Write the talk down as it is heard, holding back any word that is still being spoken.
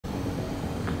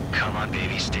Come on,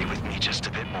 baby, stay with me just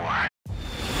a bit more.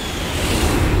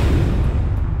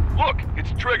 Look,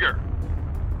 it's Trigger.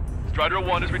 Strider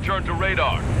 1 has returned to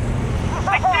radar.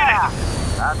 They did it!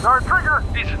 That's our Trigger!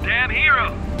 He's a damn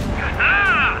hero!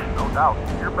 No doubt,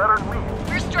 you're better than me.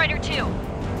 Where's Strider 2?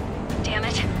 Damn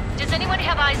it. Does anyone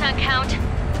have eyes on Count?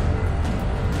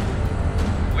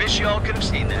 Wish y'all could have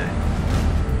seen that.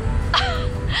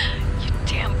 You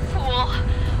damn fool.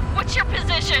 What's your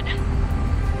position?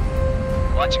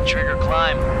 Watching Trigger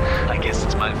climb. I guess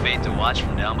it's my fate to watch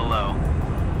from down below.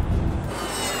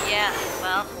 Yeah,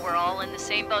 well, we're all in the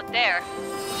same boat there.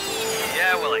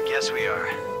 Yeah, well, I guess we are.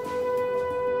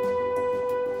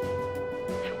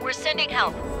 We're sending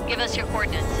help. Give us your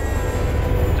coordinates.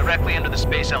 Directly under the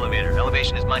space elevator.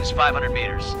 Elevation is minus 500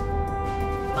 meters.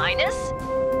 Minus?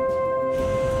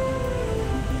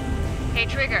 Hey,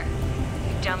 Trigger.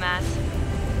 You dumbass.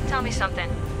 Tell me something.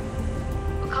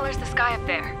 What color's the sky up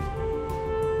there?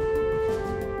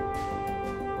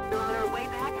 We're on our way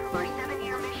back from our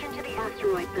 7-year mission to the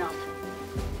asteroid belt.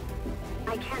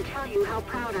 I can't tell you how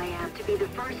proud I am to be the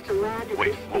first to land at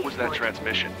Wait, this what was that spaceport.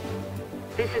 transmission?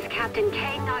 This is Captain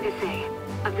Kay Nagase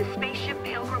of the spaceship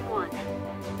Pilgrim 1.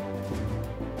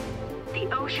 The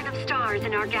ocean of stars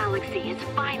in our galaxy is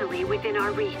finally within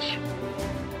our reach.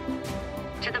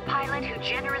 To the pilot who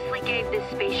generously gave this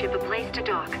spaceship a place to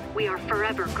dock, we are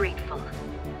forever grateful.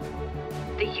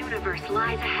 The universe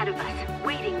lies ahead of us,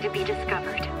 waiting to be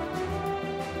discovered.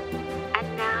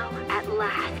 And now, at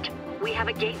last, we have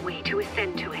a gateway to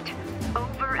ascend to it,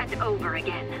 over and over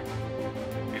again.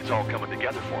 It's all coming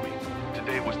together for me.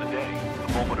 Today was the day,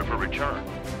 the moment of her return.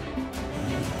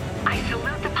 I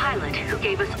salute the pilot who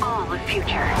gave us all a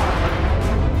future.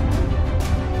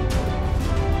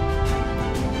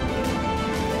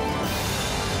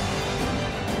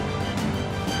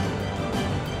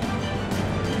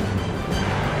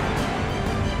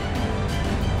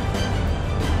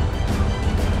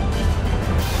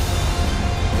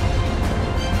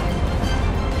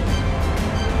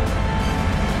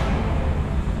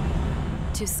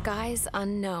 To skies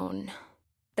unknown,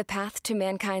 the path to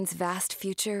mankind's vast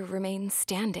future remains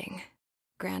standing,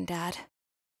 Granddad.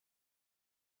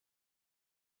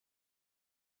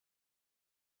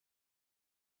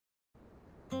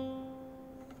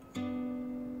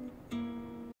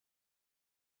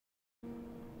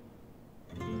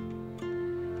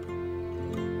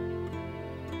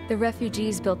 The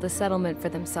refugees built a settlement for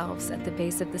themselves at the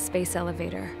base of the space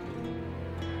elevator.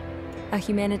 A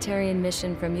humanitarian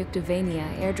mission from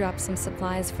Yuktovania airdropped some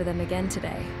supplies for them again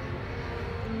today.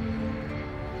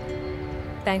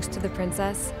 Thanks to the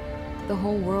princess, the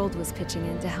whole world was pitching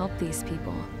in to help these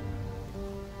people.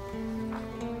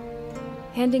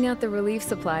 Handing out the relief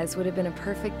supplies would have been a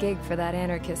perfect gig for that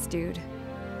anarchist dude.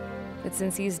 But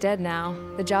since he's dead now,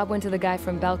 the job went to the guy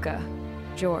from Belka,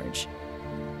 George.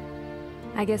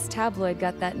 I guess Tabloid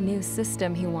got that new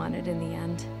system he wanted in the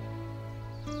end.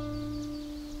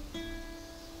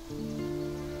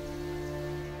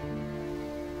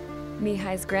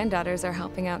 Mihai's granddaughters are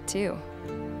helping out too.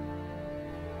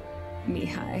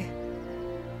 Mihai.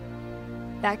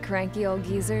 That cranky old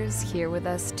geezer's here with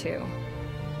us too.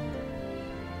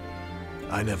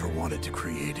 I never wanted to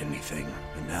create anything,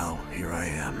 and now here I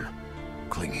am,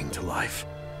 clinging to life.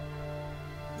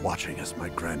 Watching as my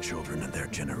grandchildren and their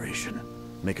generation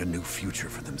make a new future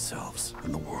for themselves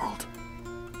and the world.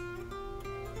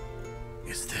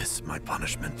 Is this my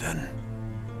punishment then?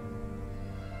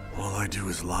 All I do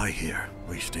is lie here,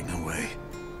 wasting away.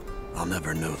 I'll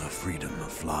never know the freedom of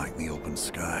flying the open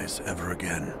skies ever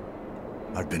again.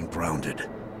 I've been grounded,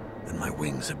 and my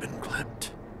wings have been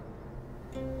clipped.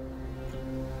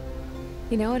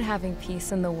 You know what having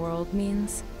peace in the world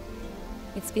means?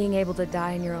 It's being able to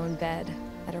die in your own bed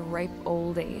at a ripe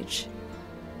old age.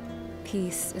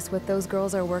 Peace is what those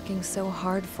girls are working so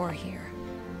hard for here.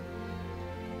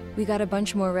 We got a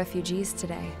bunch more refugees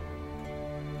today.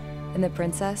 And the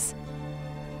princess,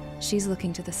 she's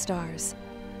looking to the stars.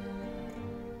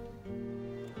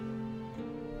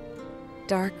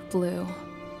 Dark blue,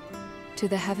 to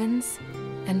the heavens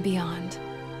and beyond.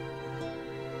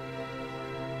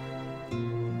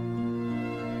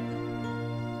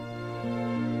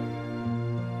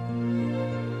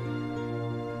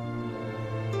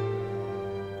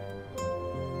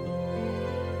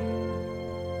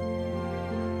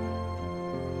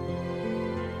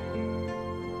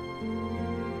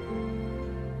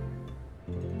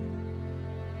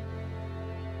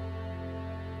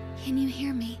 Can you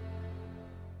hear me?